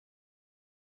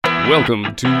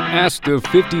Welcome to Ask the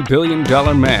 $50 Billion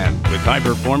Man with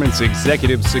high-performance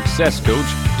executive success coach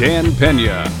Dan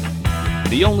Pena.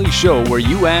 The only show where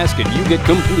you ask and you get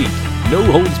complete,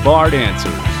 no-holds-barred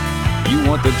answers. You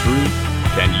want the truth?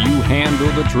 Can you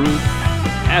handle the truth?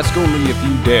 Ask only if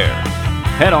you dare.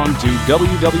 Head on to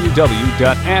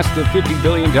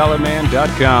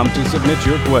www.askthefifty-billionman.com to submit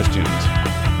your questions.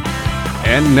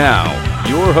 And now,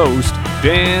 your host,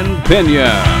 Dan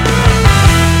Pena.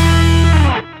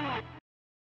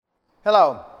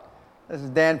 Hello, this is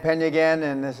Dan Pena again,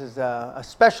 and this is a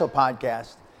special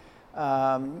podcast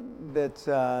that's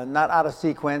not out of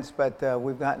sequence, but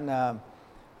we've gotten a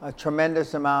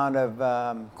tremendous amount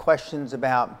of questions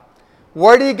about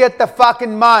where do you get the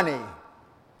fucking money?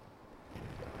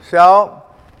 So,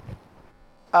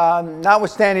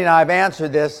 notwithstanding I've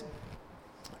answered this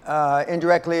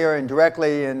indirectly or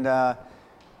indirectly, and a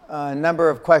number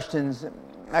of questions,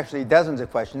 actually dozens of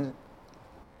questions,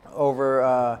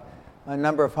 over a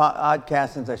number of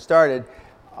podcasts since I started,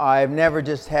 I've never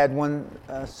just had one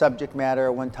subject matter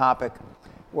or one topic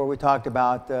where we talked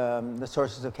about the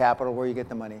sources of capital, where you get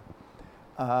the money.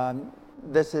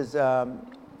 This is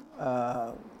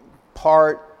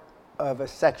part of a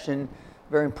section,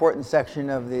 very important section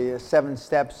of the 7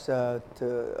 steps of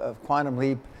Quantum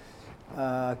Leap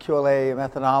QLA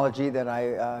methodology that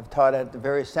I've taught at the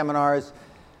various seminars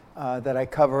that I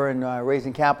cover in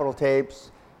Raising Capital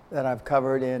tapes, that I've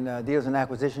covered in deals and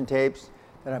acquisition tapes,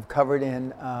 that I've covered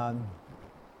in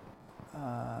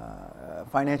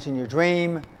Financing Your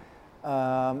Dream,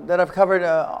 that I've covered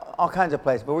all kinds of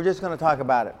places, but we're just going to talk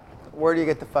about it. Where do you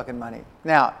get the fucking money?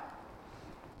 Now,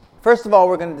 first of all,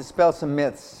 we're going to dispel some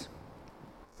myths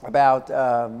about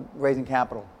raising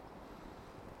capital.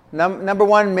 Number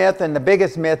one myth, and the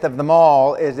biggest myth of them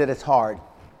all, is that it's hard.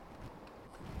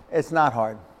 It's not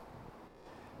hard.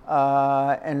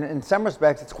 And in some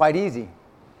respects, it's quite easy.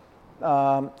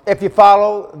 If you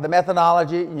follow the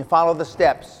methodology and you follow the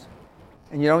steps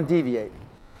and you don't deviate.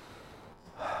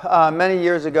 Many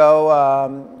years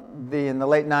ago, in the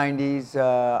late 90s,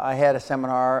 I had a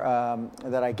seminar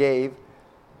that I gave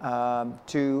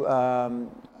to a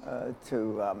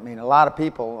lot of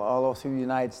people all over through the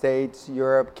United States,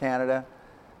 Europe, Canada,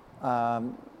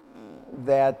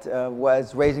 that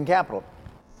was raising capital.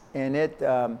 And it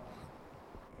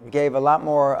gave a lot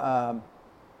more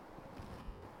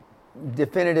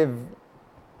definitive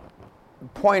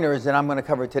pointers than I'm going to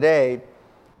cover today,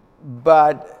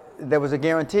 but there was a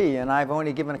guarantee, and I've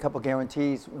only given a couple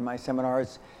guarantees in my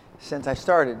seminars since I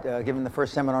started, giving the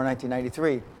first seminar in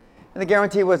 1993. And the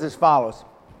guarantee was as follows.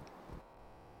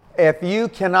 If you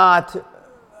cannot,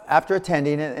 after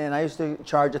attending, and I used to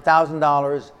charge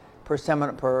 $1,000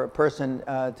 per person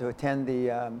to attend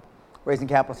the Raising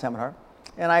Capital seminar,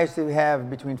 and I used to have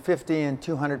between 50 and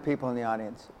 200 people in the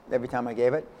audience every time I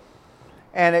gave it.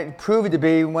 And it proved to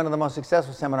be one of the most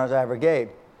successful seminars I ever gave.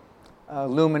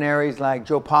 Luminaries like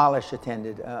Joe Polish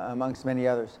attended, amongst many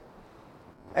others.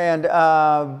 And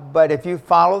but if you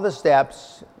follow the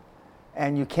steps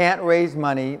and you can't raise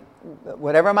money,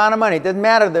 whatever amount of money, it doesn't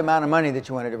matter the amount of money that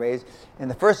you wanted to raise, in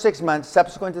the first 6 months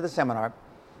subsequent to the seminar,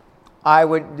 I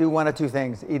would do one of two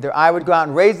things. Either I would go out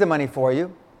and raise the money for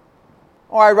you,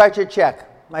 or I'd write you a check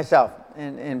myself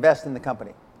and invest in the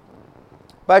company.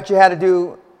 But you had to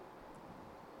do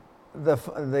the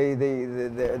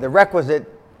requisite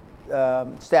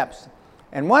steps,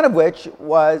 and one of which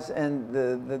was, and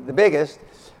the biggest,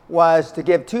 was to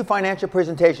give 2 financial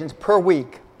presentations per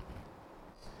week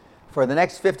for the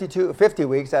next 50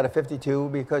 weeks out of 52,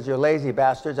 because you're lazy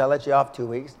bastards. I'll let you off 2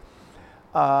 weeks.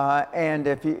 And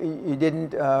if you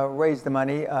didn't raise the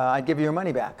money, I'd give you your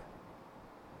money back.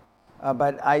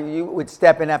 But you would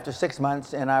step in after 6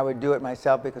 months, and I would do it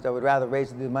myself because I would rather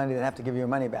raise the money than have to give you your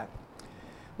money back.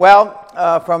 Well,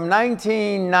 from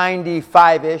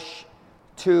 1995-ish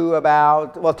to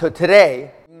to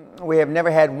today, we have never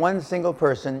had one single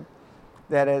person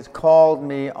that has called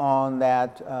me on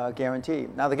that guarantee.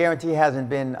 Now, the guarantee hasn't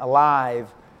been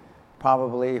alive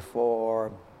probably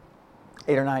for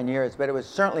 8 or 9 years, but it was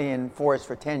certainly in force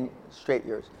for 10 straight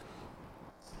years.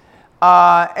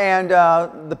 And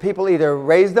the people either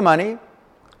raised the money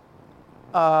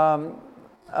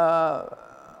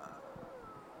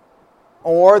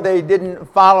or they didn't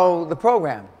follow the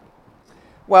program.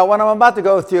 Well, what I'm about to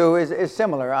go through is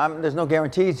similar. There's no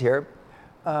guarantees here,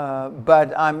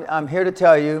 but I'm here to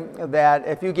tell you that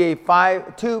if you gave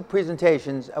 2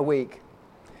 presentations a week,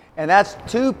 and that's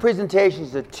 2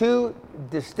 presentations to 2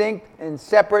 distinct and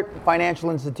separate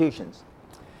financial institutions.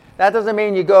 That doesn't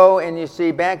mean you go and you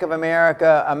see Bank of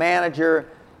America, a manager,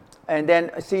 and then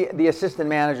see the assistant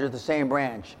manager of the same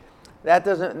branch.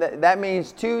 That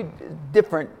means two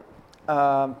different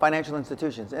financial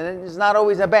institutions, and it's not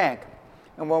always a bank.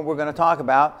 And what we're going to talk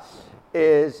about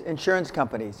is insurance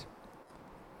companies,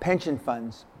 pension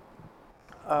funds,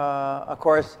 of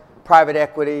course, private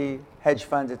equity, hedge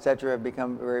funds, etc., have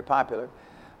become very popular,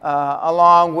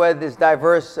 along with this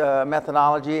diverse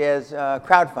methodology as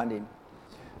crowdfunding.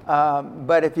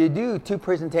 But if you do 2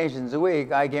 presentations a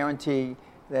week, I guarantee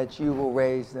that you will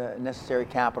raise the necessary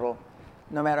capital,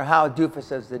 no matter how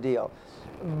doofus is the deal.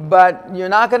 But you're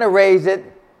not going to raise it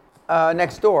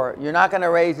next door. You're not going to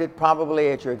raise it probably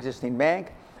at your existing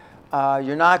bank.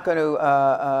 You're not going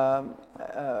to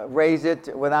raise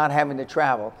it without having to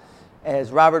travel.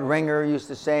 As Robert Ringer used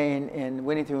to say in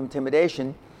Winning Through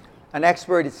Intimidation, an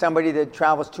expert is somebody that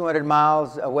travels 200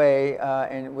 miles away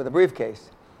with a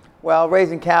briefcase. Well,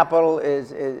 raising capital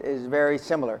is very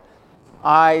similar.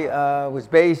 I was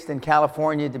based in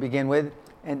California to begin with,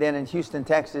 and then in Houston,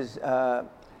 Texas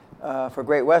for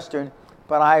Great Western,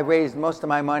 but I raised most of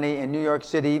my money in New York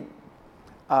City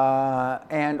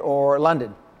and or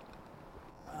London.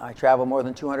 I traveled more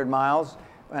than 200 miles,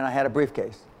 and I had a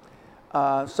briefcase.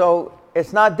 So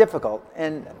it's not difficult.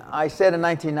 And I said in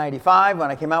 1995,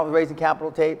 when I came out with Raising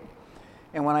Capital tape,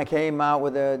 and when I came out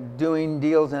with the Doing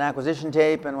Deals and Acquisition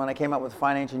tape, and when I came out with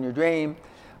Financing Your Dream,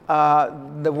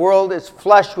 the world is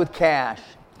flush with cash.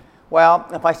 Well,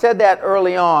 if I said that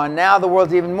early on, now the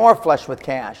world's even more flush with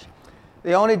cash.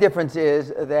 The only difference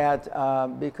is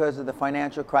that because of the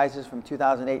financial crisis from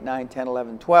 2008, 9, 10,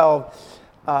 11, 12,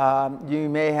 you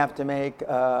may have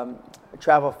to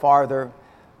travel farther,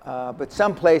 but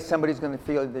someplace somebody's going to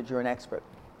feel that you're an expert.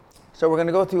 So we're going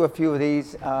to go through a few of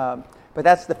these, but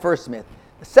that's the first myth.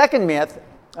 The second myth,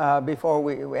 before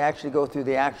we actually go through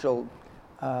the actual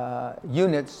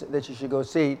units that you should go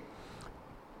see,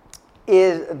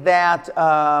 is that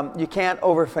you can't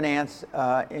overfinance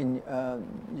in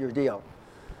your deal.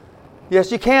 Yes,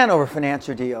 you can overfinance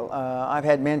your deal. I've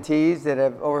had mentees that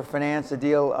have overfinanced a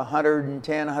deal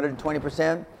 110,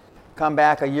 120%, come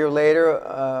back a year later,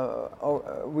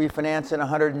 refinance it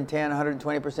 110,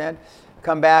 120%,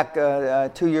 come back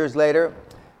 2 years later.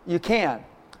 You can,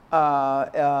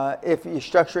 if you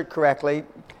structure it correctly.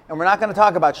 And we're not going to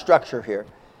talk about structure here,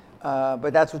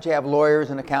 but that's what you have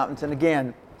lawyers and accountants. And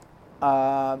again,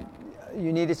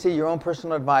 you need to see your own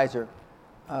personal advisor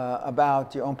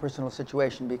about your own personal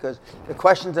situation, because the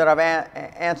questions that I've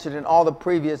answered in all the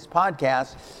previous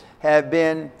podcasts have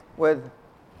been with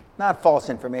not false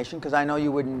information, because I know you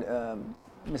wouldn't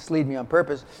mislead me on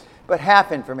purpose, but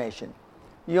half information.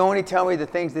 You only tell me the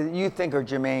things that you think are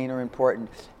germane or important,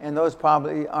 and those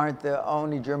probably aren't the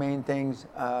only germane things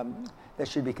that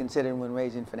should be considered when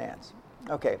raising finance.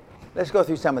 Okay, let's go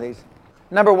through some of these.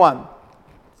 Number one,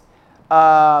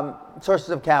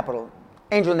 sources of capital,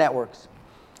 angel networks.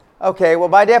 Okay, well,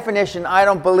 by definition, I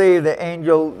don't believe that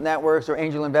angel networks or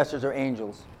angel investors are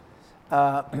angels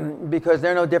because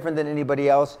they're no different than anybody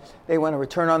else. They want a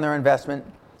return on their investment.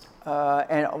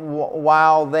 And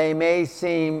while they may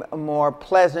seem more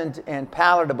pleasant and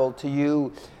palatable to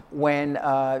you when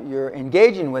you're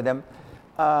engaging with them,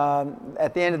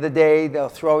 at the end of the day, they'll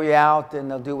throw you out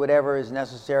and they'll do whatever is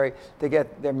necessary to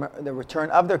get the return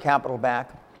of their capital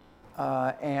back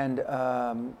and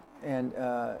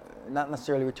not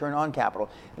necessarily return on capital.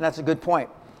 And that's a good point.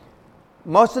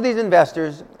 Most of these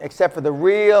investors, except for the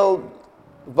real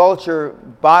vulture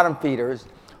bottom feeders,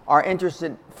 are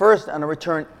interested first on a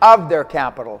return of their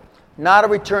capital, not a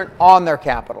return on their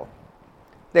capital.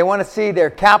 They want to see their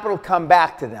capital come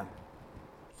back to them,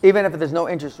 even if there's no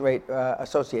interest rate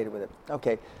associated with it.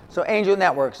 Okay, so angel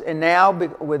networks. And now,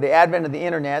 with the advent of the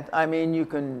internet, I mean, you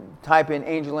can type in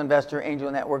angel investor,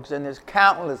 angel networks, and there's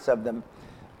countless of them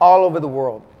all over the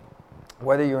world.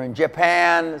 Whether you're in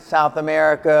Japan, South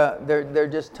America, there are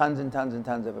just tons and tons and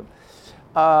tons of them.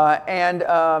 And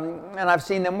I've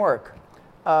seen them work.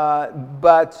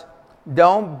 But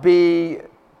don't be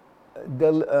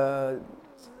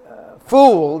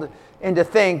fooled into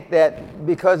think that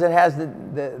because it has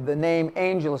the name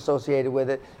angel associated with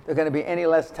it, they're going to be any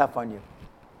less tough on you.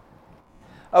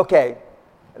 Okay,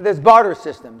 there's barter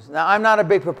systems. Now, I'm not a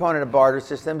big proponent of barter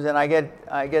systems, and I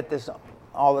get this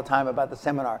all the time about the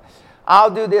seminar.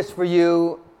 I'll do this for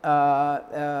you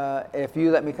if you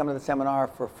let me come to the seminar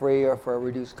for free or for a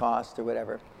reduced cost or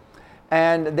whatever.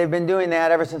 And they've been doing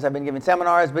that ever since I've been giving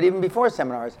seminars, but even before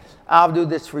seminars. I'll do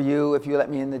this for you if you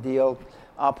let me in the deal.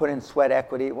 I'll put in sweat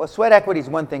equity. Well, sweat equity is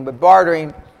one thing, but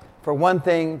bartering for one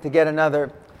thing to get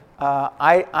another,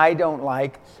 I don't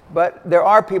like. But there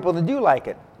are people that do like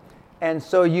it. And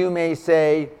so you may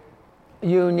say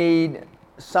you need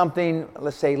something,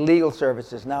 let's say legal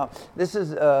services. Now, this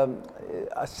is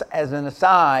as an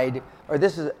aside, or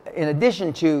this is in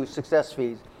addition to success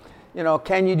fees. You know,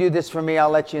 can you do this for me? I'll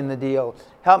let you in the deal.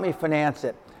 Help me finance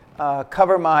it.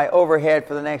 Cover my overhead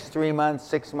for the next 3 months,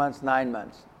 6 months, 9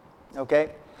 months. Okay?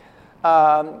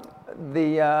 So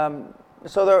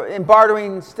and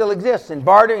bartering still exists. And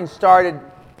bartering started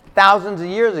thousands of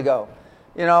years ago.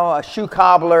 You know, a shoe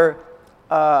cobbler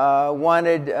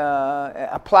wanted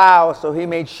a plow, so he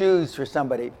made shoes for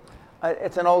somebody.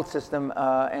 It's an old system,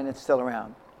 and it's still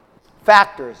around.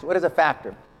 Factors. What is a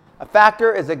factor? A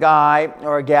factor is a guy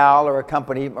or a gal or a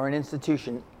company or an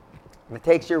institution that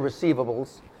takes your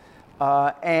receivables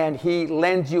and he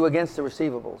lends you against the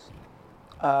receivables.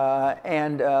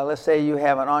 Let's say you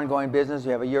have an ongoing business,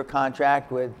 you have a year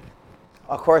contract with,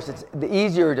 of course, it's the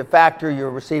easier to factor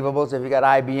your receivables if you got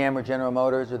IBM or General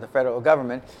Motors or the federal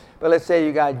government. But let's say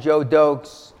you got Joe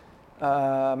Doak's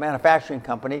manufacturing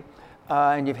company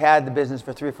and you've had the business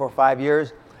for 3, 4, 5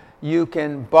 years. You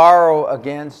can borrow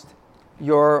against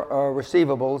your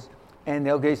receivables, and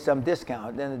they'll give you some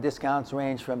discount. Then the discounts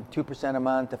range from 2% a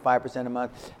month to 5% a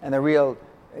month, and the real,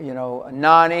 you know,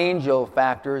 non-angel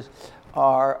factors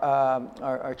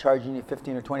are charging you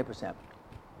 15 or 20%. Of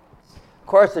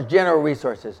course, there's general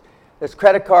resources. There's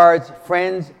credit cards,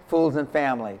 friends, fools, and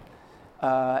family.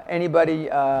 Anybody,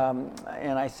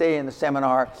 and I say in the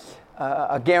seminar,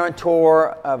 a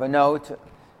guarantor of a note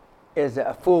is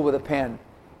a fool with a pen.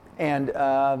 And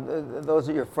those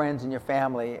are your friends and your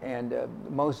family. And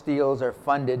most deals are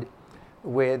funded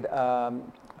with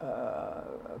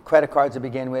credit cards to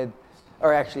begin with,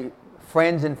 or actually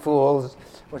friends and fools,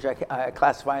 which I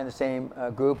classify in the same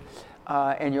group,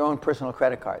 and your own personal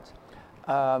credit cards.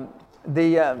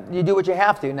 You do what you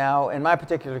have to. Now, in my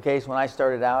particular case, when I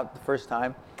started out the first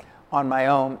time on my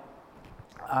own,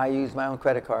 I used my own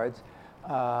credit cards.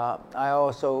 I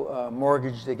also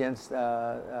mortgaged against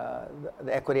the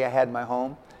equity I had in my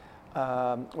home,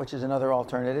 which is another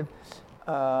alternative.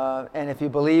 And if you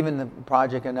believe in the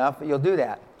project enough, you'll do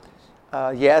that.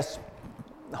 Yes,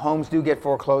 homes do get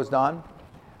foreclosed on.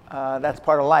 That's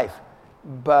part of life.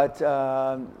 But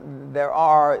there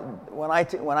are, when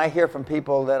I hear from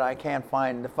people that I can't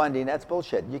find the funding, that's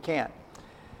bullshit. You can't.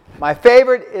 My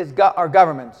favorite are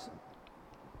governments.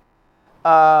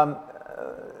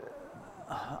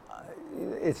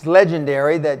 It's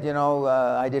legendary that, you know,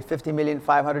 I did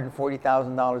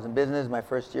 $50,540,000 in business my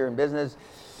first year in business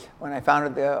when I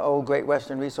founded the old Great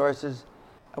Western Resources.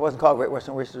 It wasn't called Great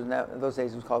Western Resources in those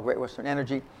days. It was called Great Western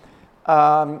Energy.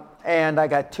 And I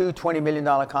got 2 $20 million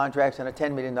contracts and a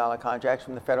 $10 million contract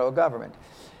from the federal government.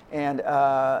 And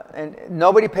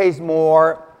nobody pays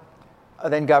more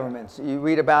than governments. You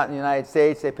read about in the United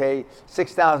States, they pay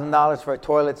 $6,000 for a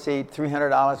toilet seat,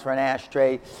 $300 for an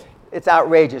ashtray. It's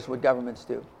outrageous what governments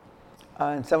do.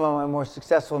 And some of my more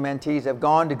successful mentees have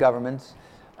gone to governments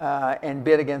and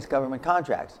bid against government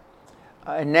contracts.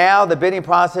 And now the bidding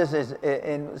process is,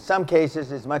 in some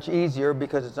cases, is much easier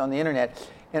because it's on the internet.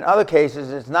 In other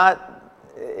cases, it's not.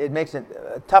 It makes it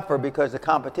tougher because of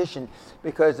competition,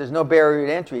 because there's no barrier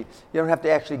to entry. You don't have to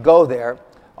actually go there.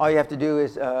 All you have to do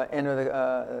is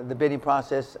enter the bidding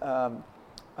process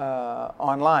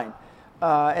online.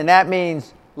 And that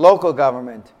means local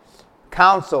government,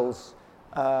 councils,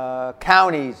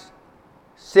 counties,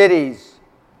 cities,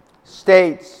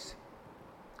 states,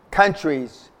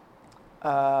 countries.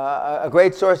 A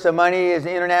great source of money is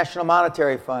the International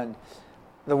Monetary Fund,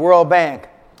 the World Bank.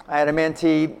 I had a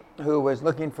mentee who was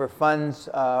looking for funds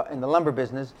in the lumber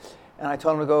business, and I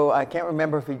told him to go. I can't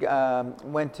remember if he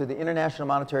went to the International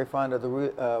Monetary Fund or the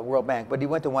World Bank, but he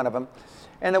went to one of them,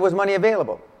 and there was money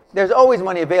available. There's always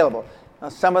money available. Now,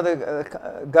 some of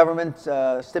the government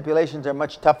stipulations are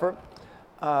much tougher,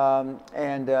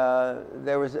 and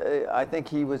there was, I think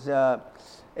he was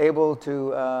able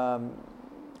to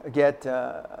get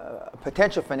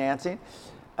potential financing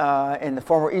in the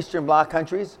former Eastern Bloc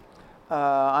countries.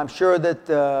 I'm sure that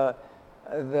the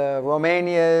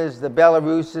Romanias, the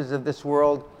Belaruses of this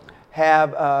world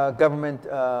have government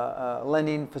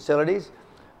lending facilities.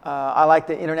 I like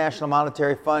the International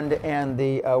Monetary Fund and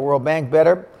the World Bank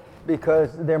better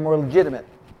because they're more legitimate.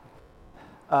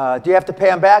 Do you have to pay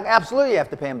them back? Absolutely you have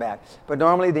to pay them back. But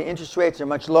normally the interest rates are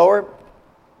much lower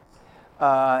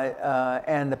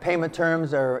and the payment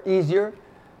terms are easier.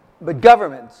 But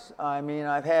governments, I mean,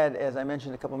 I've had, as I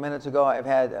mentioned a couple minutes ago, I've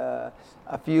had a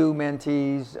few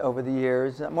mentees over the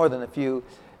years, more than a few,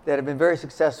 that have been very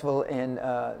successful in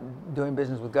doing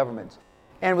business with governments.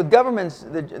 And with governments,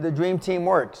 the dream team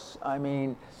works. I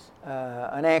mean,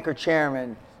 an anchor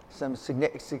chairman, some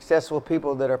successful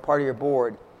people that are part of your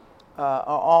board,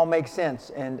 all make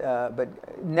sense. But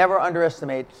never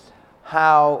underestimate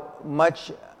how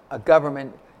much a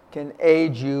government can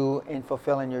aid you in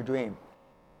fulfilling your dream.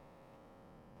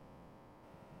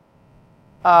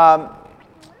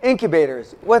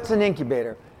 Incubators. What's an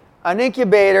incubator? An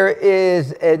incubator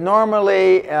is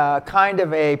normally kind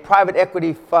of a private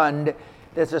equity fund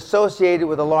that's associated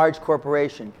with a large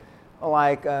corporation,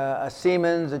 like a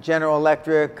Siemens, a General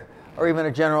Electric, or even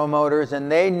a General Motors,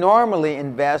 and they normally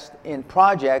invest in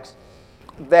projects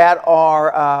that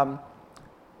are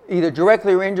either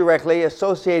directly or indirectly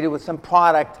associated with some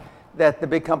product that the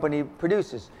big company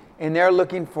produces. And they're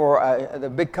looking for, the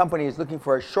big company is looking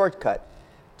for a shortcut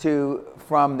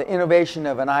from the innovation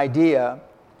of an idea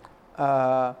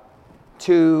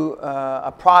to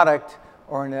a product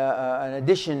or an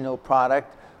additional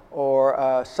product or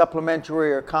a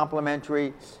supplementary or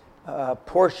complementary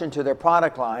portion to their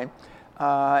product line,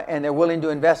 and they're willing to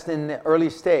invest in the early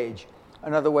stage.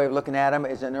 Another way of looking at them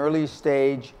is an early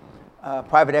stage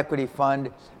private equity fund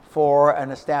for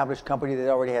an established company that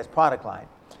already has product line.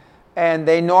 And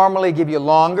they normally give you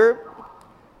longer.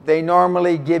 They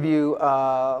normally give you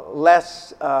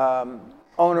less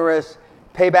onerous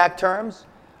payback terms,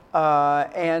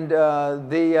 and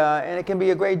it can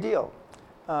be a great deal.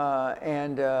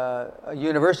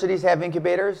 Universities have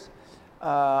incubators.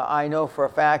 I know for a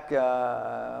fact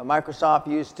Microsoft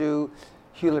used to,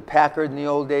 Hewlett-Packard in the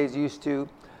old days used to.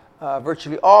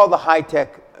 Virtually all the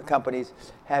high-tech companies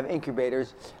have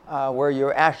incubators where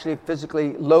you're actually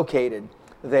physically located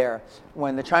there.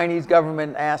 When the Chinese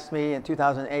government asked me in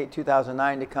 2008,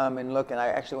 2009 to come and look, and I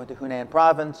actually went to Hunan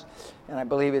province, and I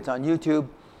believe it's on YouTube,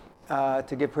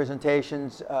 to give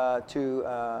presentations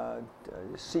to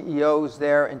CEOs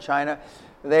there in China.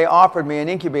 They offered me an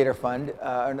incubator fund.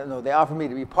 They offered me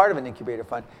to be part of an incubator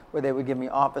fund where they would give me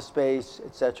office space,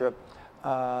 etc.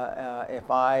 And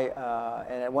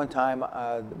at one time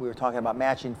we were talking about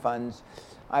matching funds.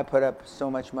 I put up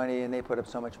so much money and they put up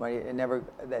so much money.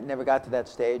 That never got to that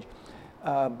stage.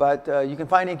 But you can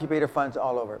find incubator funds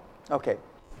all over. Okay,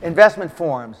 investment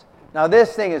forums. Now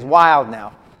this thing is wild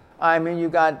now. I mean, you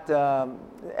got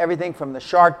everything from the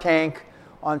Shark Tank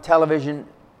on television,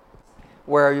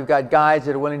 where you've got guys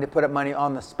that are willing to put up money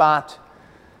on the spot.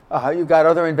 You've got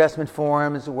other investment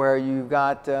forums where you've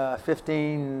got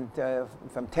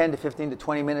from 10 to 15 to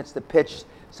 20 minutes to pitch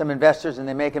some investors, and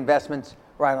they make investments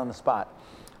right on the spot.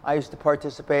 I used to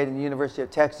participate in the University of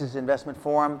Texas Investment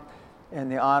Forum in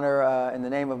the honor, in the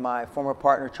name of my former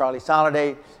partner, Charlie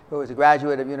Soliday, who was a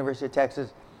graduate of University of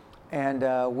Texas. And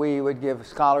we would give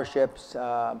scholarships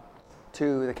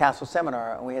to the Castle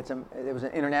Seminar. And we had it was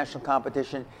an international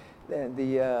competition.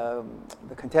 The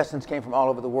contestants came from all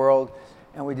over the world.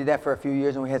 And we did that for a few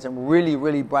years, and we had some really,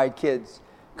 really bright kids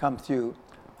come through.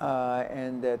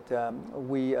 And that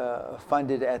we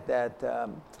funded at that,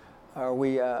 or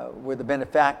we were the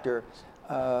benefactor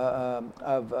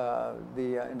of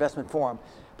the investment forum.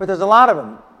 But there's a lot of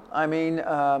them. I mean,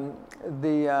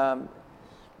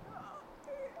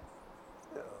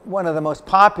 one of the most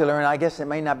popular, and I guess it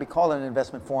may not be called an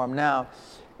investment forum now,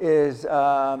 is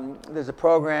there's a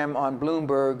program on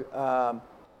Bloomberg,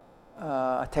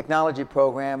 a technology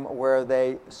program where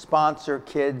they sponsor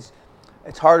kids.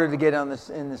 It's harder to get in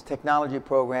this technology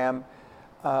program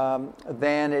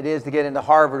than it is to get into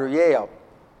Harvard or Yale.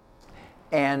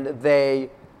 And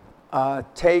they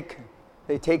take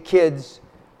kids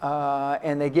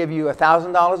and they give you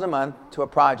 $1,000 a month to a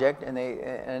project, and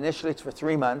initially it's for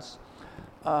 3 months.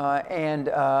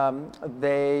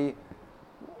 They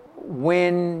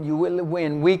win. You will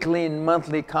win weekly and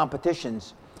monthly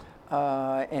competitions.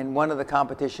 And one of the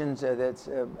competitions that's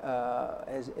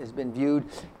has been viewed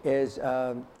is,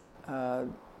 and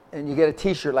you get a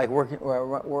T-shirt like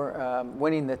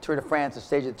winning the Tour de France, the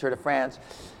stage of the Tour de France,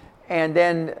 and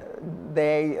then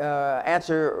they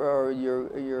answer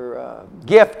your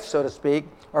gift, so to speak,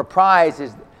 or prize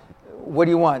is. What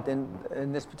do you want?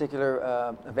 In this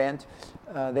particular event,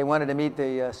 they wanted to meet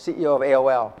the CEO of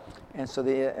AOL. And so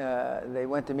they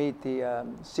went to meet the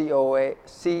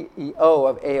CEO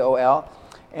of AOL.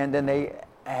 And then they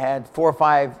had 4 or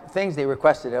 5 things they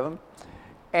requested of him.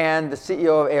 And the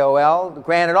CEO of AOL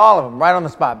granted all of them right on the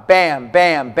spot. Bam,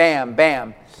 bam, bam,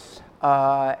 bam.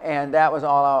 And that was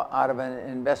all out of an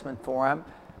investment forum.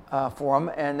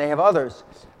 And they have others.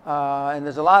 And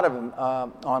there's a lot of them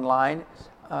online.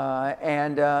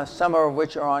 And some of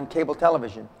which are on cable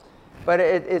television. But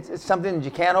it's something that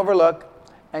you can't overlook,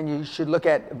 and you should look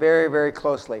at very, very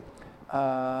closely.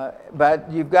 But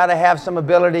you've got to have some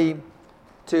ability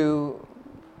to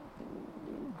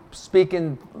speak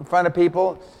in front of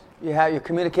people Your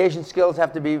communication skills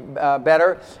have to be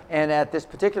better. And at this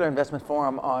particular investment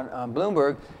forum on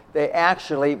Bloomberg, they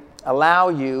actually allow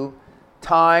you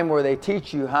time where they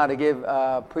teach you how to give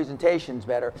presentations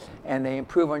better, and they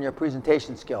improve on your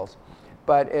presentation skills.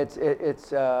 But it's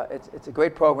a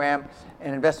great program,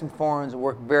 and investment forums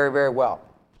work very, very well.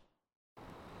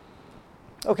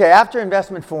 Okay, after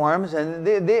investment forums, and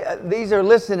these are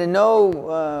listed in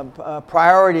no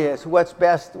priority as what's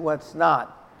best, what's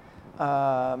not.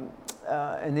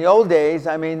 In the old days,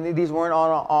 I mean, these weren't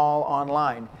all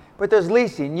online. But there's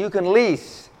leasing. You can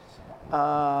lease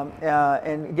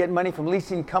and get money from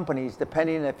leasing companies,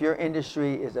 depending if your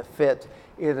industry is a fit,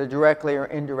 either directly or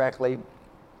indirectly,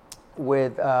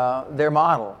 with their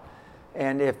model.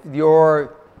 And if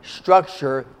your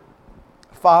structure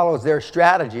follows their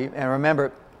strategy, and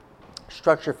remember,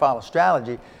 structure follows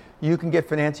strategy, you can get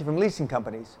financing from leasing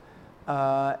companies.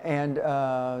 But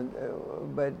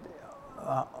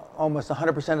almost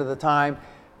 100% of the time,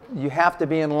 you have to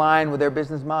be in line with their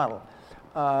business model.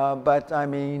 But I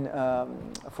mean,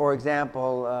 for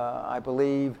example, I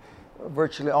believe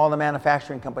virtually all the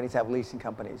manufacturing companies have leasing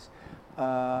companies.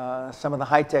 Some of the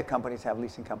high-tech companies have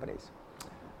leasing companies.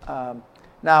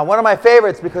 Now, one of my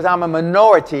favorites, because I'm a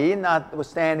minority,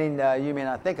 notwithstanding you may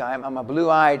not think I'm a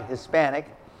blue-eyed Hispanic,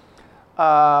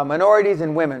 minorities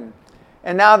and women.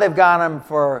 And now they've got them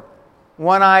for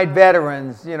one-eyed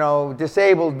veterans,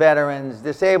 disabled veterans,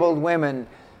 disabled women,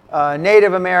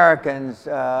 Native Americans,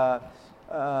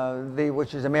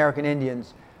 which is American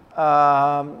Indians,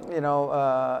 what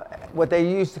they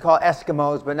used to call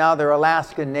Eskimos, but now they're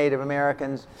Alaskan Native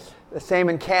Americans. The same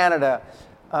in Canada.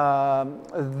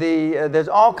 There's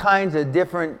all kinds of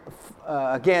different,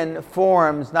 again,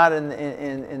 forums, not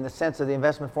in the sense of the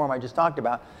investment forum I just talked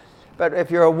about, but if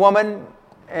you're a woman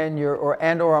and or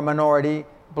a minority,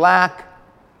 Black,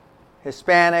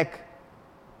 Hispanic,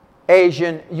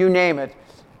 Asian, you name it,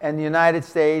 in the United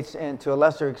States, and to a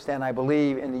lesser extent, I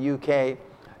believe, in the UK,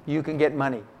 you can get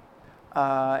money.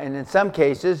 And in some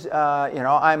cases,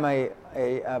 I'm a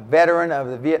veteran of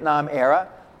the Vietnam era,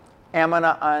 and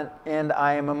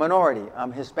I am a minority.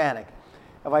 I'm Hispanic.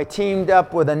 If I teamed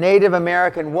up with a Native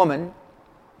American woman,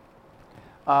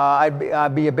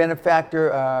 I'd be a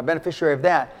beneficiary of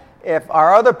that. If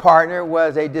our other partner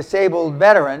was a disabled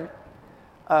veteran,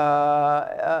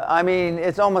 I mean,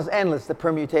 it's almost endless, the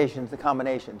permutations, the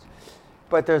combinations.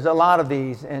 But there's a lot of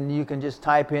these, and you can just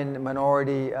type in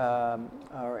minority or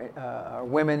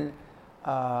women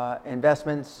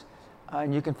investments,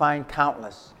 and you can find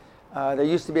countless. There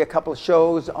used to be a couple of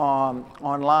shows on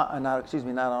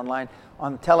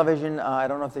television. I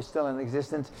don't know if they're still in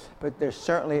existence, but there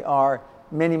certainly are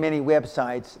many, many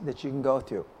websites that you can go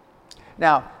to.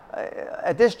 Now,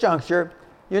 at this juncture,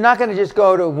 you're not going to just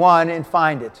go to one and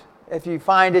find it. If you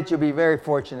find it, you'll be very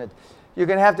fortunate. You're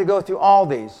going to have to go through all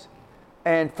these.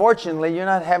 And fortunately, you're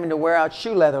not having to wear out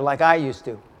shoe leather like I used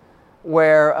to,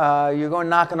 where you're going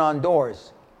knocking on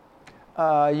doors.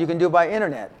 You can do it by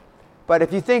internet. But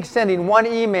if you think sending one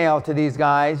email to these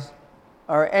guys,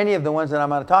 or any of the ones that I'm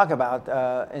going to talk about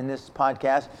in this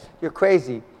podcast, you're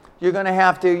crazy. You're going to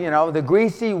have to, the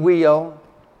greasy wheel,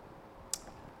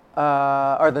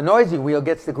 or the noisy wheel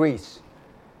gets the grease.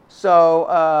 So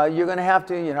you're going to have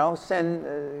to,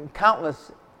 send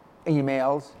countless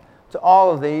emails to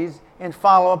all of these and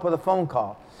follow up with a phone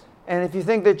call. And if you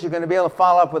think that you're going to be able to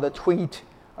follow up with a tweet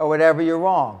or whatever, you're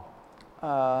wrong.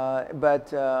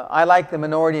 But I like the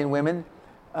minority and women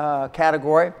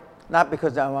category, not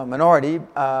because I'm a minority.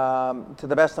 To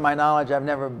the best of my knowledge, I've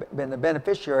never been the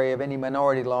beneficiary of any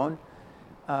minority loan.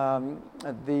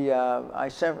 I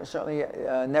certainly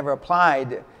never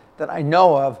applied that I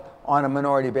know of on a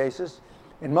minority basis.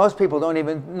 And most people don't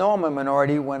even know I'm a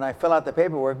minority when I fill out the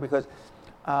paperwork, because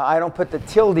I don't put the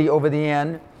tilde over the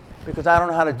end, because I don't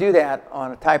know how to do that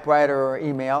on a typewriter or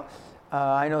email.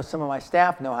 I know some of my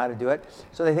staff know how to do it,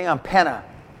 so they think I'm Penna.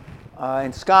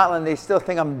 In Scotland, they still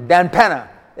think I'm Dan Penna.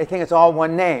 They think it's all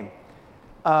one name.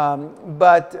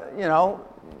 But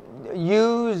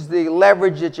use the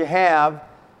leverage that you have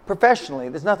professionally.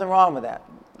 There's nothing wrong with that.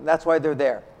 That's why they're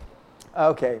there.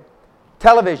 Okay.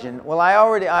 Television. Well, I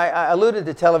alluded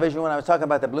to television when I was talking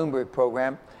about the Bloomberg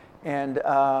program and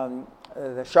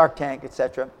the Shark Tank,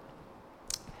 etc.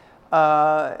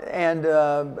 But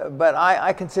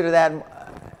I consider that,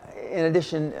 in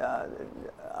addition,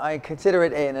 I consider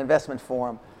it an investment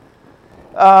forum.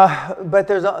 But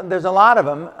there's a lot of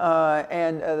them,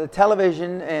 and the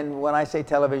television, and when I say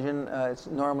television, it's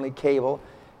normally cable.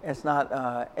 It's not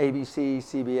ABC,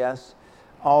 CBS.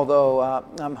 Although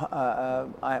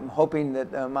I'm hoping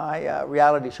that my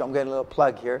reality show, I'm getting a little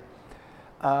plug here,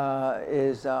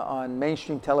 is on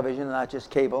mainstream television, not just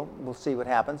cable. We'll see what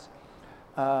happens.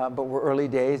 But we're early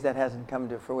days. That hasn't come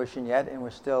to fruition yet, and we're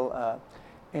still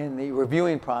in the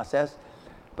reviewing process.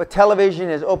 But television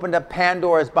has opened up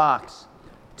Pandora's box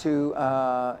to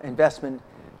investment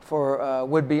for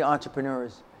would-be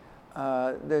entrepreneurs.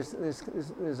 There's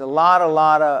a lot of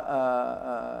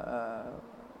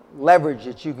leverage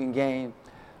that you can gain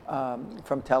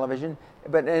from television,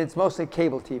 but it's mostly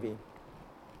cable TV.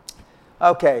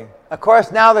 Okay, of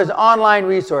course now there's online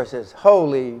resources.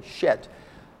 Holy shit.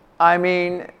 I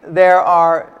mean, there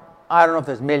are, I don't know if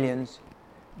there's millions,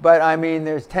 but I mean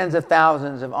there's tens of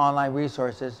thousands of online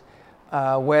resources,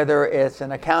 whether it's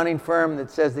an accounting firm that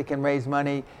says they can raise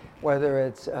money, whether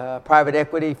it's a private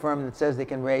equity firm that says they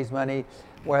can raise money,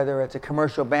 whether it's a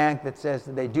commercial bank that says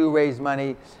that they do raise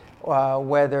money,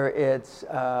 whether it's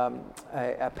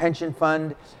a pension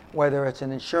fund, whether it's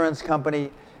an insurance company.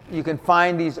 You can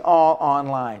find these all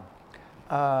online.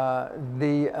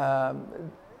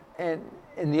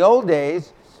 In the old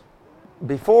days,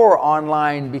 before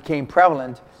online became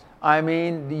prevalent, I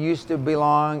mean, you used to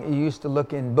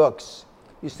look in books,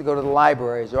 you used to go to the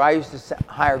libraries, or I used to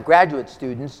hire graduate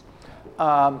students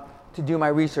to do my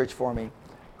research for me.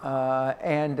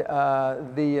 The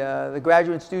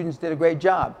graduate students did a great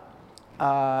job.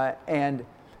 But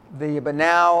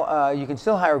now you can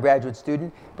still hire a graduate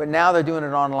student, but now they're doing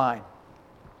it online.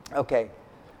 Okay.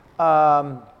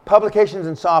 Publications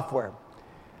and software.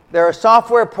 There are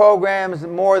software programs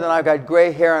more than I've got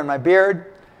gray hair on my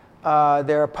beard.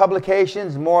 There are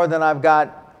publications more than I've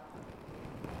got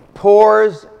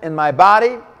pores in my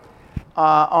body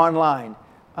online.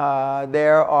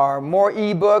 There are more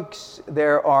ebooks.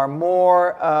 There are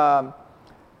more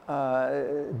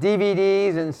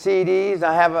DVDs and CDs.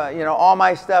 I have all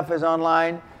my stuff is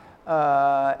online,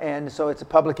 and so it's a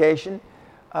publication.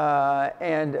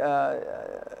 I'm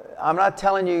not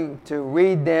telling you to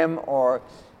read them or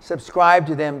subscribe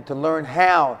to them to learn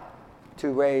how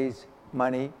to raise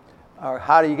money or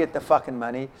how do you get the fucking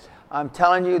money. I'm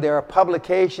telling you there are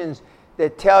publications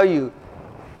that tell you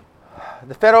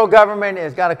the federal government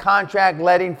has got a contract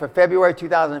letting for February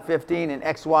 2015 in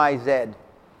XYZ.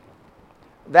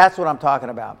 That's what I'm talking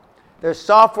about. There's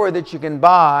software that you can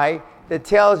buy that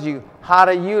tells you how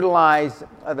to utilize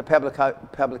the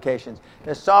publications.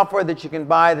 There's software that you can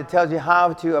buy that tells you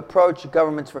how to approach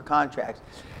governments for contracts.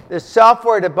 There's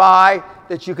software to buy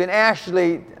that you can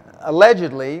actually,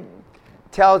 allegedly,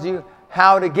 tells you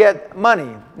how to get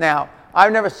money. Now,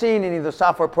 I've never seen any of the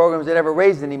software programs that ever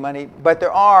raised any money, but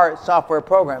there are software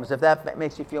programs, if that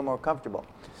makes you feel more comfortable.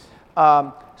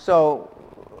 So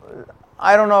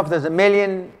I don't know if there's 1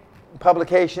 million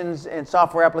publications and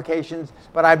software applications,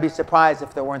 but I'd be surprised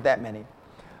if there weren't that many.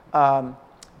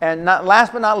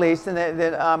 Last but not least, and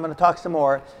then I'm going to talk some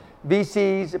more,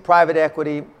 VCs, private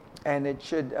equity, and it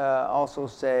should also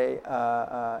say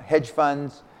hedge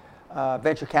funds,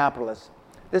 venture capitalists.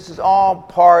 This is all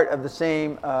part of the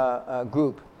same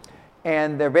group.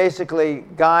 And they're basically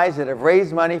guys that have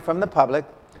raised money from the public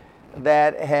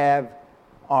that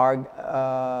are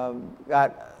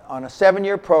got on a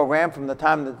 7-year program from the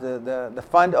time that the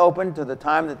fund opened to the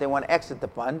time that they want to exit the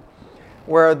fund,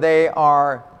 where they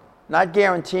are not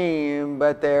guaranteeing,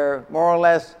 but they're more or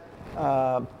less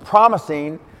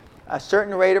promising a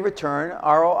certain rate of return,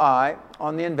 ROI,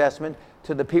 on the investment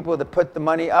to the people that put the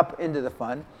money up into the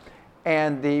fund.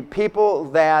 And the people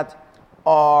that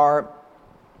are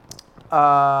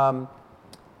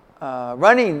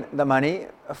running the money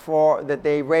that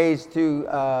they raise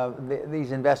to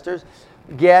these investors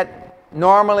get,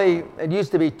 normally it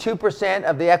used to be 2%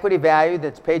 of the equity value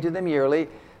that's paid to them yearly,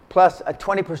 plus a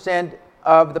 20%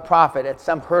 of the profit at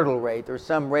some hurdle rate or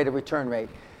some rate of return rate.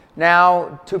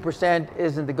 Now 2%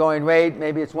 isn't the going rate,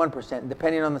 maybe it's 1%.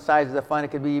 Depending on the size of the fund, it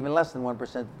could be even less than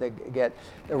 1% that they get.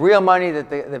 The real money that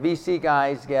the VC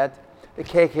guys get, the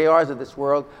KKRs of this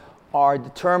world, are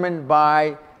determined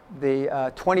by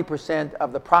the 20%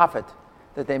 of the profit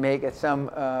that they make at some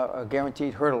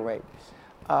guaranteed hurdle rate.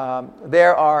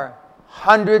 There are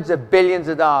hundreds of billions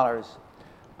of dollars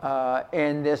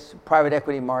in this private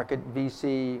equity market,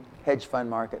 VC hedge fund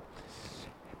market.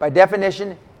 By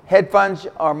definition, hedge funds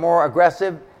are more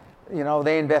aggressive.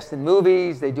 They invest in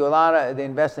movies. They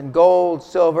invest in gold,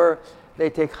 silver. They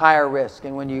take higher risk.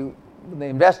 And when the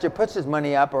investor puts his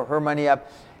money up or her money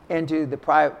up into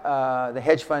the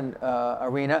hedge fund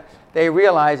arena, they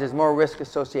realize there's more risk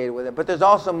associated with it. But there's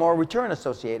also more return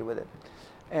associated with it.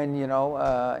 And in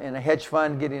a hedge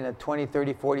fund, getting a 20,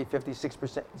 30, 40, 50,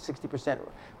 60%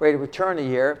 rate of return a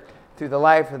year through the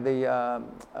life of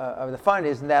the fund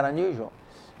isn't that unusual.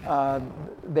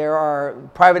 There are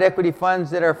private equity funds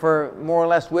that are for more or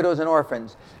less widows and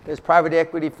orphans. There's private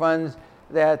equity funds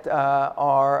that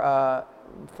are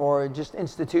for just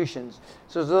institutions.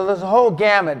 So there's a whole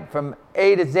gamut from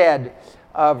A to Z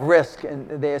of risk, and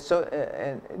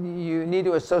you need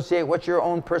to associate what's your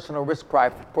own personal risk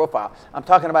profile. I'm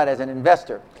talking about as an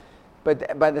investor.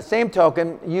 But by the same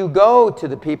token, you go to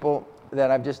the people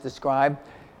that I've just described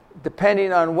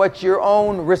depending on what your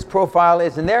own risk profile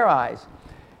is in their eyes.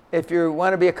 If you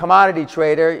want to be a commodity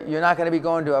trader, you're not going to be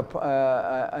going to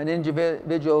an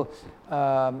individual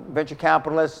venture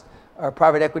capitalist or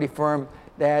private equity firm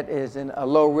that is in a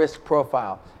low risk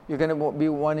profile. You're going to be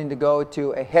wanting to go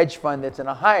to a hedge fund that's in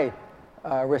a high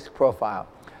risk profile.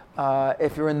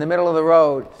 If you're in the middle of the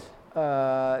road,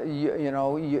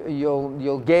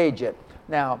 you'll gauge it.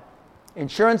 Now,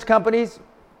 insurance companies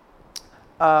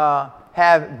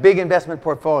have big investment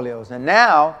portfolios, and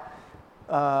now,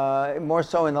 more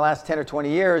so in the last 10 or 20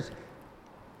 years,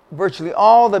 virtually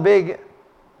all the big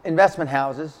investment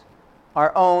houses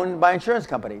are owned by insurance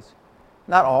companies.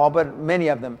 Not all, but many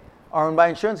of them are owned by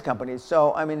insurance companies.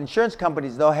 So, I mean, insurance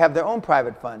companies, they'll have their own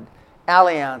private fund.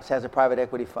 Allianz has a private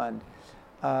equity fund.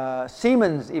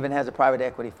 Siemens even has a private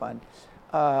equity fund.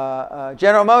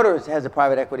 General Motors has a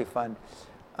private equity fund.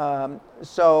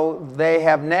 So they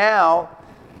have now,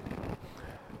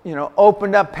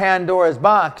 opened up Pandora's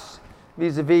box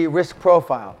vis-a-vis risk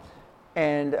profile.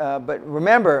 And but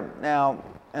remember now,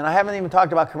 and I haven't even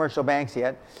talked about commercial banks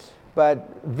yet,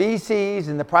 but VCs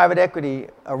in the private equity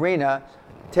arena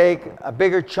take a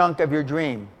bigger chunk of your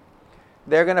dream.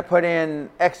 They're going to put in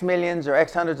X millions or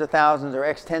X hundreds of thousands or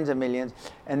X tens of millions,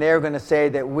 and they're going to say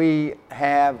that we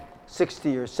have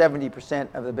 60 or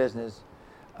 70% of the business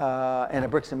in a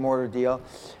bricks and mortar deal,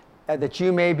 that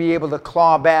you may be able to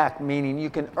claw back, meaning you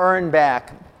can earn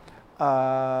back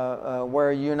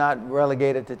where you're not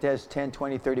relegated to just 10,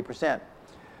 20, 30%.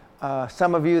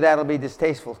 Some of you, that'll be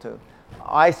distasteful to.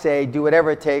 I say do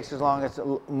whatever it takes as long as it's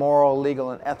moral,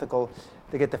 legal, and ethical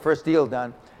to get the first deal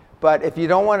done. But if you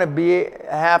don't want to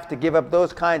have to give up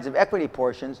those kinds of equity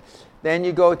portions, then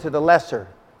you go to the lesser,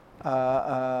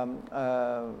 not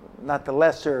the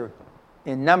lesser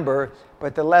in number,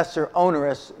 but the lesser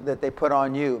onerous that they put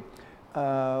on you.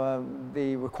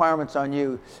 The requirements on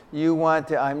you.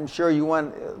 I'm sure you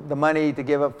want the money to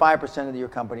give up 5% of your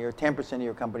company or 10% of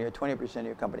your company or 20% of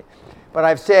your company. But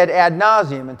I've said ad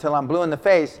nauseum until I'm blue in the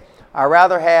face, I'd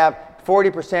rather have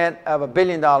 40% of $1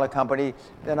 billion company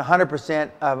than 100%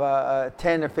 of a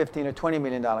 10 or 15 or $20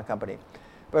 million company.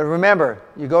 But remember,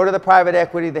 you go to the private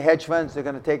equity, the hedge funds, they're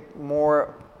going to take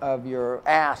more of your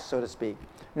ass, so to speak.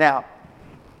 Now,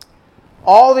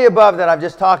 all the above that I've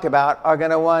just talked about are going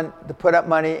to want to put up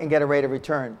money and get a rate of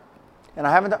return. And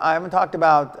I haven't talked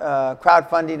about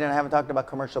crowdfunding, and I haven't talked about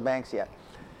commercial banks yet.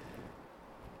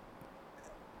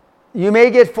 You may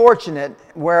get fortunate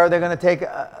where they're going to take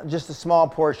just a small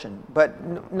portion,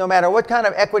 but no matter what kind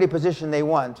of equity position they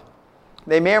want,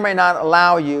 they may or may not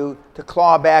allow you to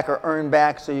claw back or earn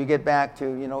back, so you get back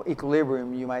to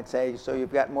equilibrium, you might say, so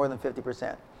you've got more than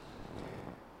 50%.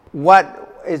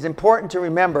 What is important to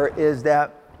remember is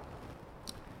that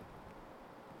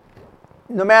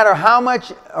no matter how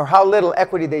much or how little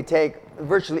equity they take,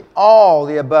 virtually all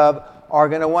the above are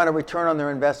going to want a return on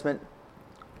their investment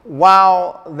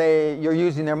while you're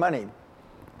using their money.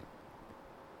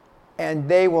 And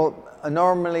they will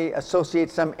normally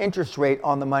associate some interest rate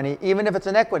on the money, even if it's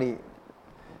an equity.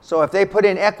 So if they put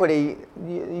in equity,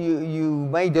 you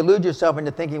may delude yourself into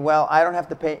thinking, well, I don't have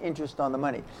to pay interest on the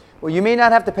money. Well, you may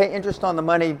not have to pay interest on the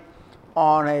money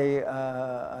on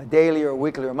a daily or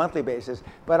weekly or monthly basis,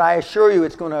 but I assure you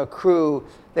it's going to accrue.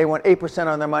 They want 8%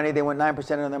 on their money, they want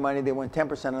 9% on their money, they want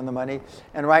 10% on the money,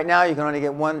 and right now you can only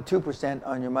get 1-2%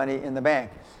 on your money in the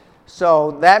bank.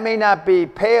 So that may not be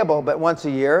payable but once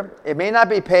a year. It may not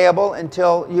be payable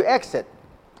until you exit,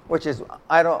 which is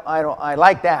I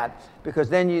like that, because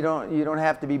then you don't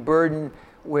have to be burdened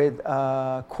with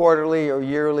quarterly or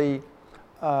yearly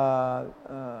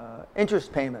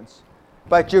interest payments.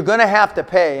 But you're going to have to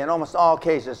pay, in almost all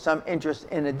cases, some interest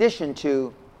in addition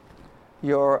to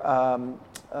your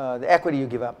the equity you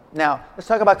give up. Now, let's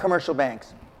talk about commercial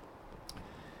banks.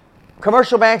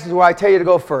 Commercial banks is where I tell you to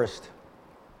go first.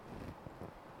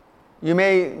 You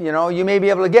may be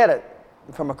able to get it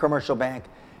from a commercial bank,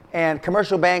 and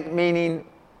commercial bank meaning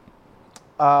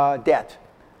debt,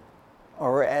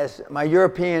 or as my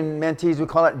European mentees would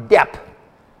call it, DEP.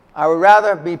 I would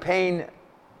rather be paying,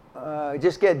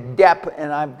 just get DEP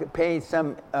and I'm paying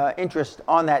some interest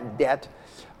on that debt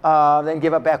than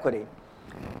give up equity.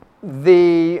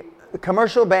 The the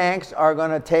commercial banks are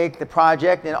going to take the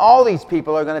project, and all these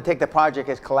people are going to take the project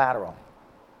as collateral.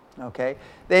 Okay?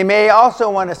 They may also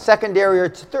want a secondary or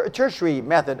tertiary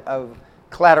method of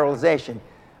collateralization.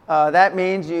 That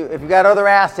means if you've got other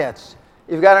assets,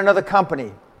 you've got another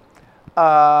company,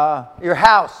 your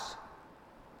house,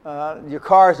 your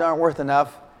cars aren't worth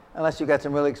enough unless you've got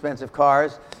some really expensive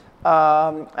cars,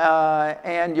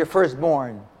 and your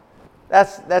firstborn.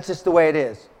 That's just the way it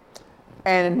is.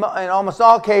 And in almost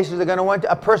all cases, they're going to want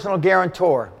a personal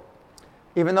guarantor.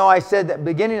 Even though I said at the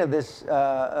beginning of this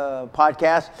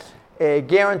podcast, a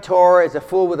guarantor is a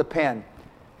fool with a pen.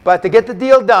 But to get the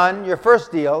deal done, your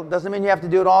first deal, doesn't mean you have to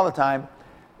do it all the time.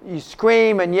 You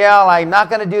scream and yell, I'm not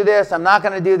going to do this, I'm not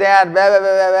going to do that, blah, blah, blah,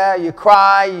 blah, blah. You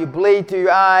cry, you bleed through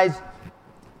your eyes,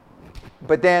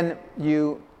 but then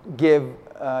you give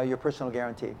your personal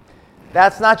guarantee.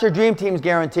 That's not your dream team's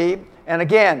guarantee. And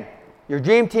again, your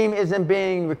dream team isn't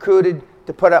being recruited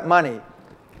to put up money.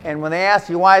 And when they ask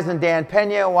you, why isn't Dan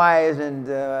Pena, why isn't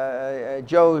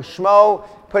Joe Schmo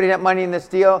putting up money in this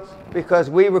deal? Because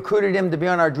we recruited him to be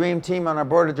on our dream team, on our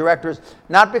board of directors,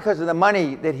 not because of the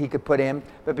money that he could put in,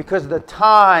 but because of the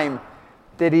time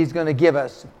that he's going to give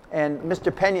us. And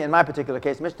Mr. Pena, in my particular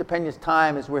case, Mr. Pena's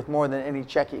time is worth more than any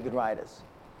check he could write us,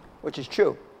 which is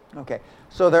true. Okay,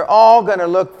 so they're all going to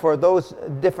look for those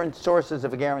different sources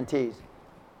of guarantees.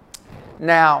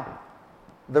 Now,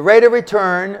 the rate of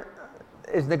return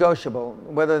is negotiable,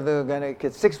 whether they're going to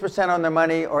get 6% on their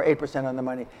money or 8% on their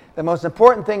money. The most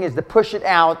important thing is to push it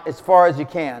out as far as you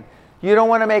can. You don't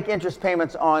want to make interest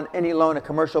payments on any loan a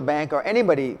commercial bank or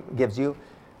anybody gives you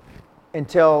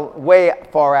until way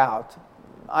far out.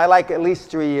 I like at least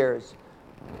 3 years.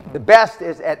 The best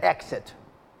is at exit.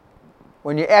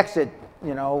 When you exit,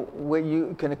 you know, where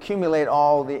you can accumulate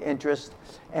all the interest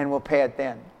and we'll pay it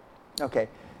then. Okay,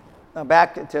 now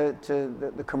back to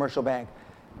the commercial bank.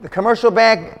 The commercial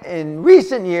bank in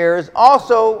recent years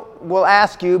also will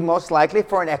ask you, most likely,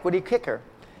 for an equity kicker.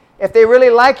 If they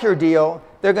really like your deal,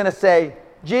 they're going to say,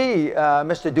 gee,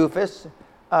 Mr. Doofus,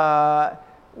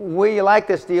 we like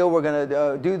this deal. We're going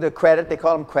to do the credit. They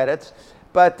call them credits.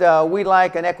 But we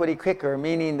like an equity kicker,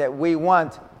 meaning that we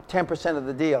want 10% of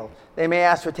the deal. They may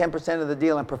ask for 10% of the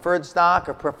deal in preferred stock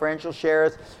or preferential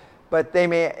shares, but they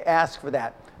may ask for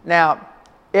that. Now,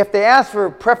 if they ask for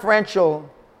preferential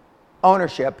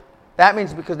ownership, that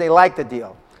means because they like the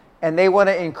deal and they want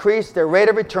to increase their rate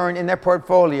of return in their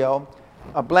portfolio,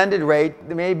 a blended rate.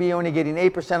 They may be only getting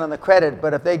 8% on the credit,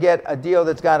 but if they get a deal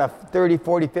that's got a 30,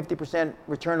 40, 50%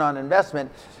 return on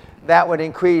investment, that would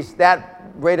increase that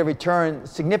rate of return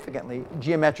significantly,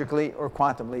 geometrically or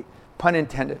quantumly, pun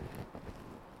intended.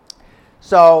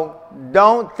 So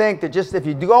don't think that just if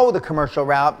you go the commercial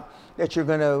route that you're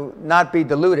going to not be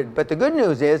diluted. But the good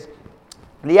news is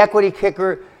the equity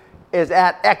kicker is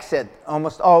at exit,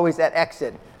 almost always at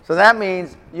exit. So that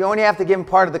means you only have to give them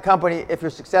part of the company if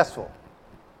you're successful.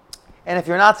 And if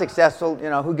you're not successful, you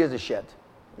know, who gives a shit?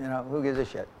 You know, who gives a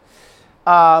shit?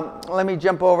 Let me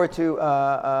jump over to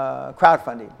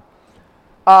crowdfunding.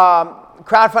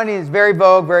 Crowdfunding is very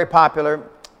vogue, very popular,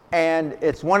 and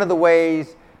it's one of the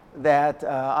ways that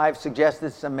I've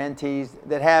suggested some mentees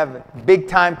that have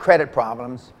big-time credit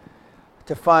problems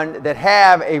to fund, that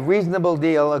have a reasonable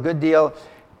deal, a good deal,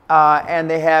 and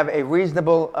they have a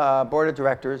reasonable board of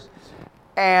directors,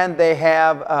 and they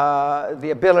have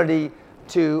the ability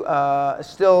to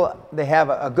they have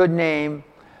a good name,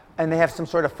 and they have some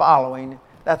sort of following.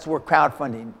 That's where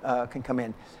crowdfunding can come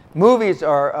in. Movies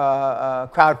are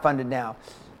crowdfunded now.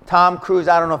 Tom Cruise,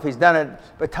 I don't know if he's done it,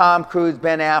 but Tom Cruise,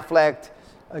 Ben Affleck,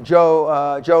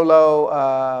 Joe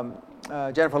Lowe,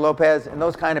 Jennifer Lopez, and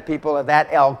those kind of people of that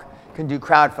ilk can do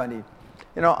crowdfunding.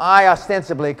 You know, I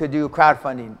ostensibly could do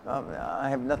crowdfunding. I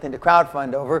have nothing to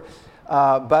crowdfund over,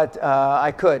 but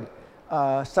I could.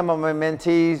 Some of my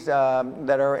mentees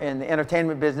that are in the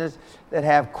entertainment business that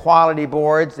have quality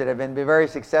boards that have been very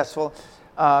successful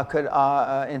could,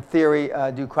 in theory,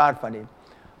 do crowdfunding.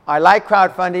 I like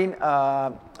crowdfunding.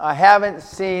 I haven't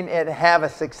seen it have a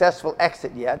successful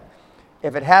exit yet.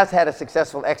 If it has had a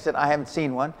successful exit, I haven't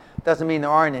seen one. Doesn't mean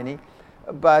there aren't any.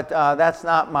 But that's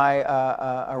not my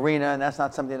arena, and that's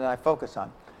not something that I focus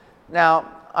on.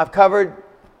 Now, I've covered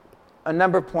a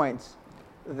number of points.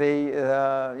 You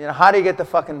know, how do you get the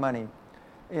fucking money?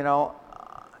 You know,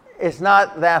 it's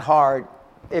not that hard.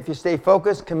 If you stay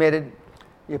focused, committed,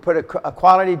 you put a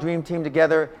quality dream team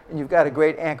together, and you've got a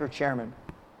great anchor chairman.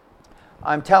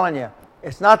 I'm telling you,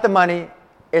 it's not the money,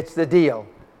 it's the deal.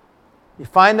 You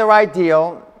find the right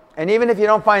deal, and even if you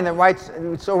don't find the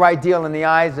right deal in the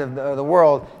eyes of the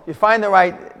world, you find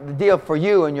the deal for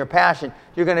you and your passion,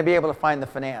 you're going to be able to find the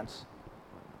finance.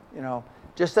 You know,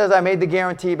 just as I made the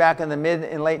guarantee back in the mid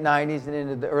and late 90s and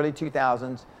into the early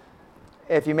 2000s,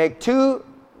 if you make 2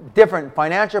 different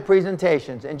financial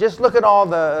presentations and just look at all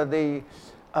the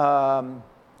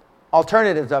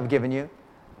alternatives I've given you,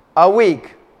 a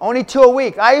week, only 2 a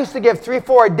week. I used to give 3,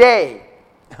 4 a day,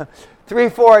 3,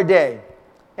 4 a day,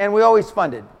 and we always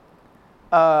funded.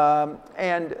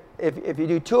 And if you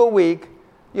do 2 a week,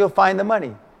 you'll find the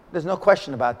money. There's no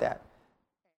question about that.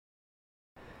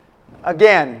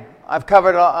 Again, I've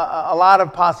covered a lot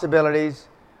of possibilities.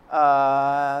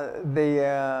 I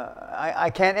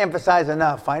can't emphasize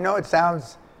enough. I know it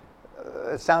sounds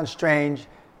strange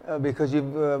because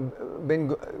you've been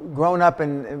grown up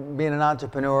in being an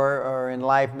entrepreneur or in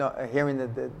life, hearing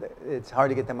that it's hard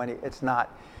to get the money. It's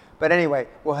not. But anyway,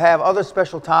 we'll have other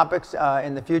special topics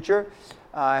in the future.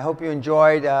 I hope you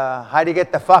enjoyed how to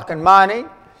get the fucking money.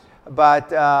 But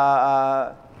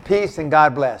peace and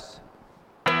God bless.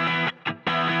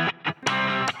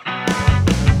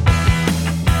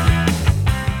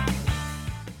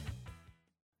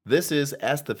 This is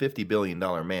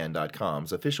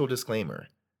AskThe50BillionDollarMan.com's official disclaimer.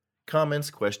 Comments,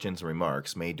 questions, and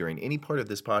remarks made during any part of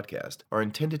this podcast are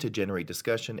intended to generate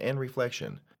discussion and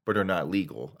reflection, but are not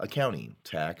legal, accounting,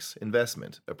 tax,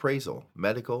 investment, appraisal,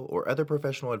 medical, or other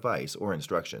professional advice or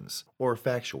instructions, or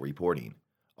factual reporting,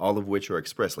 all of which are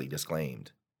expressly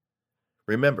disclaimed.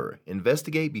 Remember,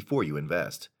 investigate before you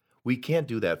invest. We can't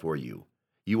do that for you.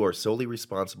 You are solely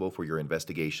responsible for your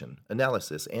investigation,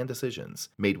 analysis, and decisions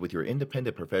made with your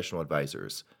independent professional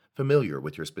advisors, familiar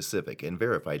with your specific and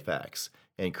verified facts,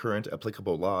 and current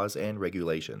applicable laws and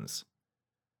regulations.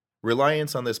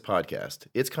 Reliance on this podcast,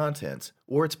 its contents,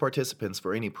 or its participants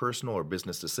for any personal or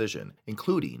business decision,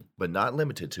 including, but not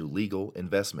limited to legal,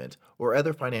 investment, or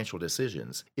other financial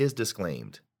decisions, is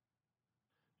disclaimed.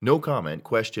 No comment,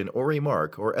 question, or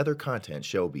remark or other content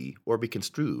shall be or be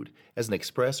construed as an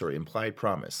express or implied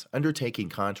promise, undertaking,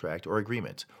 contract, or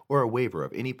agreement, or a waiver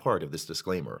of any part of this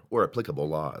disclaimer or applicable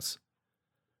laws.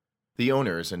 The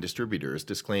owners and distributors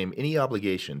disclaim any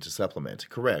obligation to supplement,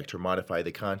 correct, or modify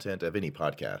the content of any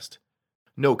podcast.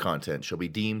 No content shall be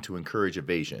deemed to encourage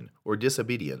evasion or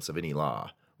disobedience of any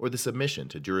law, or the submission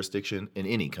to jurisdiction in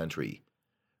any country.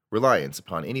 Reliance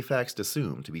upon any facts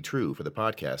assumed to be true for the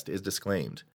podcast is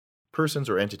disclaimed. Persons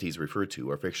or entities referred to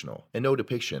are fictional, and no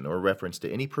depiction or reference to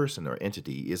any person or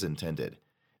entity is intended.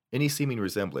 Any seeming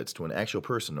resemblance to an actual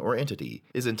person or entity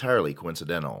is entirely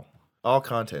coincidental. All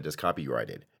content is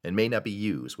copyrighted and may not be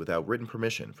used without written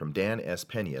permission from Dan S.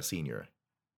 Pena, Sr.